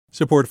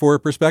Support for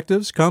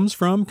Perspectives comes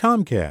from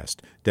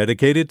Comcast,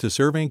 dedicated to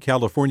serving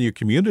California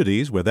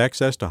communities with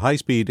access to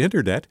high-speed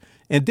internet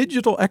and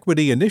digital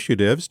equity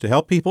initiatives to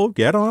help people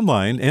get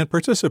online and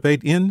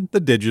participate in the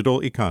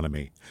digital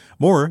economy.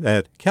 More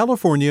at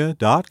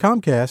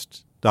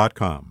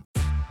california.comcast.com.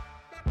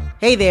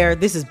 Hey there,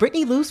 this is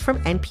Brittany Luce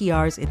from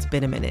NPR's It's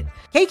Been a Minute.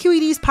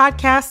 KQED's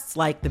podcasts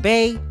like The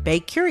Bay,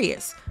 Bay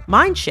Curious,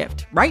 Mind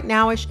Shift, Right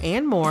Nowish,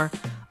 and more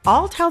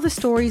all tell the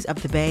stories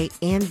of the Bay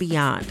and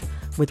beyond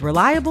with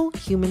reliable,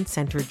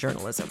 human-centered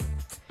journalism.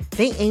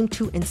 They aim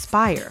to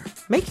inspire,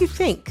 make you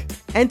think,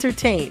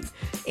 entertain,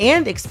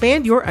 and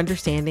expand your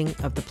understanding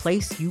of the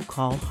place you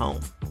call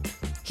home.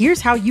 Here's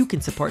how you can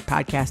support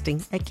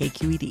podcasting at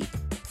KQED.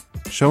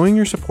 Showing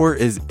your support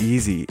is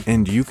easy,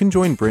 and you can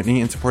join Brittany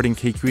in supporting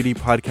KQED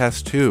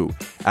Podcast too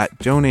at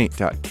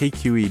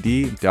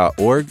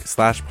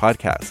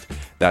donate.kqed.org/podcast.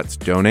 That's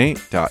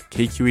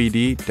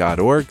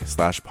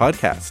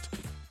donate.kqed.org/podcast.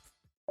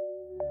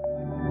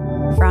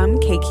 From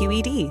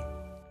KQED.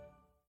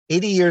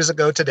 80 years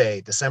ago today,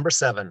 December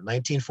 7,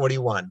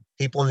 1941,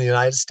 people in the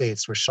United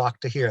States were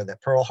shocked to hear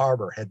that Pearl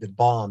Harbor had been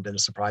bombed in a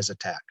surprise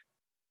attack.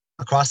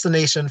 Across the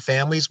nation,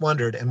 families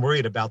wondered and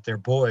worried about their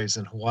boys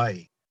in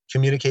Hawaii.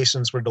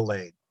 Communications were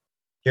delayed.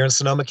 Here in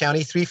Sonoma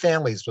County, 3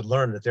 families would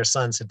learn that their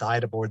sons had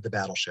died aboard the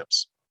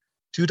battleships.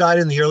 2 died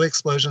in the early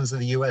explosions of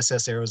the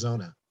USS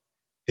Arizona.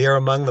 They are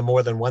among the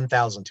more than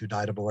 1,000 who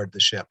died aboard the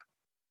ship.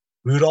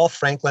 Rudolph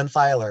Franklin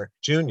Filer,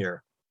 Jr.,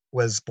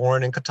 was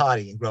born in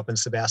Cotati and grew up in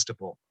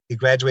Sebastopol. He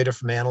graduated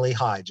from Manly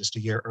High just a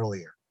year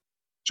earlier.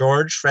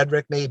 George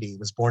Frederick Mabee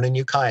was born in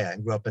Ukiah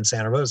and grew up in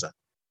Santa Rosa.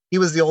 He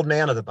was the old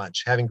man of the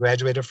bunch, having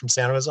graduated from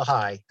Santa Rosa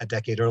High a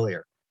decade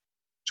earlier.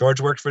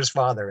 George worked for his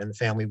father in the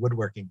family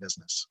woodworking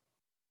business.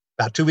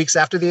 About 2 weeks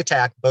after the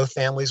attack, both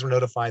families were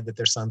notified that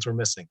their sons were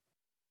missing.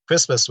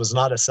 Christmas was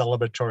not a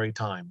celebratory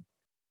time.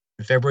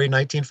 In February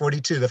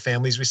 1942, the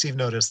families received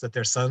notice that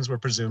their sons were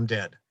presumed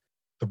dead.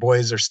 The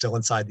boys are still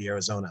inside the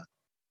Arizona.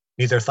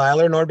 Neither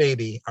Thyler nor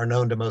Mabee are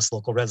known to most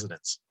local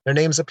residents. Their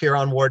names appear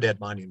on war dead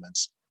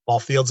monuments,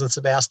 while fields in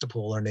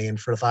Sebastopol are named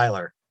for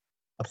Thyler.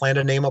 A plan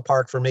to name a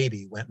park for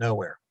Mabee went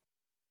nowhere.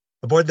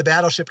 Aboard the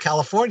battleship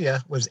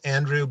California was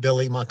Andrew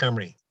Billy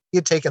Montgomery. He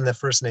had taken the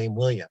first name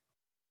William.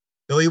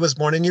 Billy was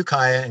born in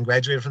Ukiah and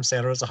graduated from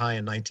Santa Rosa High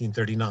in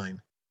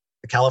 1939.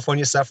 The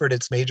California suffered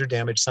its major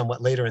damage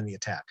somewhat later in the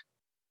attack.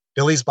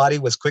 Billy's body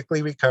was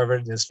quickly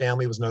recovered and his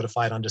family was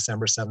notified on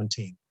December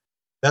 17.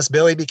 Thus,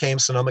 Billy became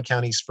Sonoma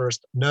County's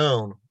first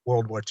known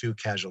World War II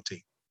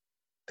casualty.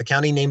 The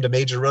county named a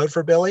major road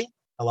for Billy.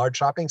 A large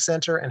shopping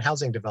center and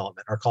housing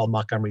development are called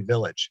Montgomery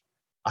Village.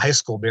 A high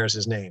school bears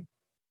his name.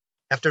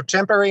 After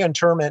temporary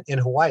internment in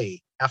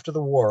Hawaii, after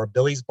the war,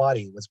 Billy's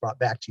body was brought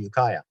back to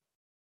Ukiah.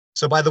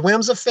 So by the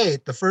whims of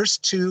fate, the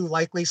first 2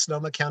 likely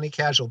Sonoma County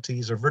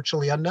casualties are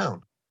virtually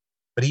unknown.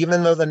 But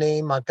even though the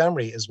name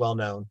Montgomery is well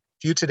known,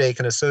 few today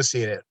can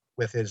associate it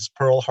with his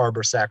Pearl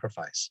Harbor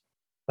sacrifice.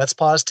 Let's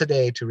pause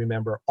today to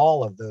remember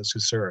all of those who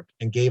served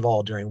and gave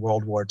all during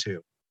World War II.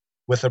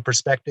 With a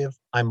Perspective,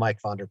 I'm Mike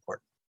Vonderpoort.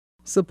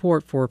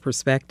 Support for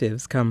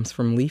Perspectives comes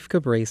from Leif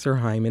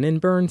Cabraser, Hyman,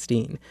 and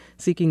Bernstein,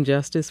 seeking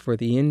justice for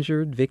the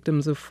injured,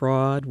 victims of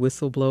fraud,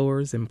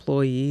 whistleblowers,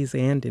 employees,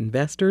 and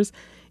investors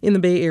in the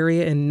Bay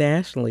Area and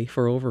nationally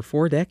for over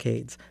 4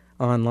 decades.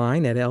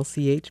 Online at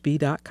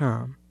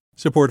lchb.com.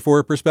 Support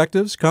for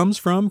Perspectives comes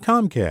from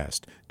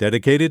Comcast,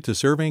 dedicated to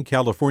serving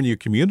California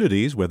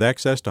communities with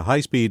access to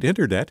high-speed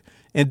internet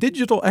and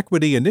digital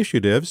equity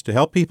initiatives to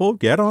help people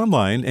get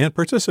online and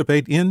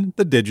participate in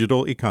the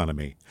digital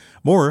economy.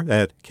 More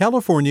at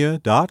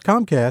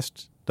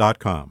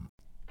california.comcast.com.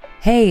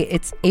 Hey,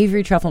 it's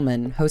Avery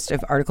Trufelman, host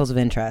of Articles of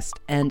Interest,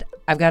 and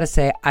I've got to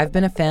say, I've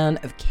been a fan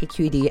of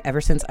KQED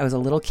ever since I was a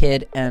little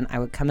kid, and I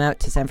would come out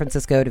to San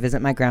Francisco to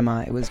visit my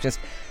grandma. It was just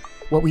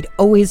what we'd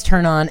always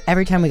turn on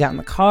every time we got in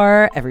the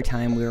car, every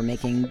time we were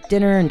making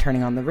dinner and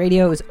turning on the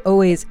radio. It was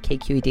always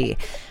KQED.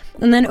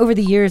 And then over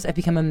the years, I've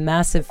become a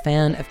massive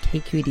fan of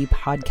KQED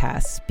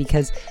podcasts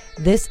because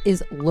this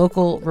is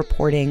local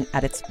reporting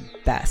at its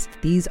best.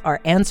 These are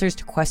answers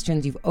to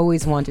questions you've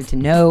always wanted to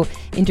know,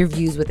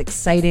 interviews with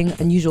exciting,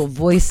 unusual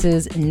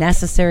voices,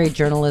 necessary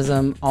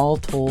journalism, all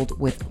told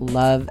with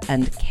love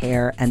and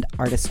care and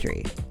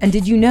artistry. And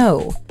did you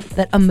know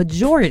that a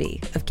majority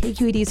of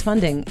KQED's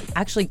funding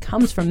actually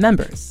comes from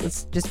members?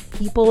 It's just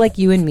people like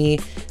you and me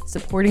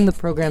supporting the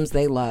programs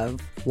they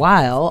love,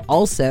 while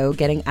also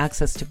getting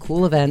access to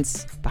cool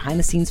events,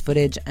 behind-the-scenes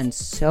footage, and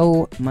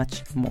so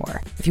much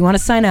more. If you want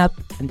to sign up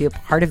and be a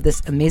part of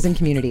this amazing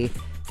community,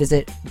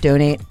 visit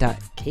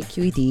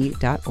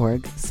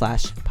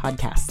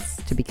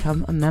donate.kqed.org/podcasts to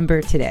become a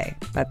member today.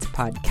 That's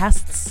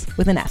podcasts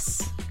with an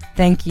S.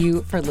 Thank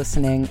you for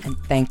listening, and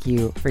thank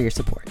you for your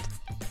support.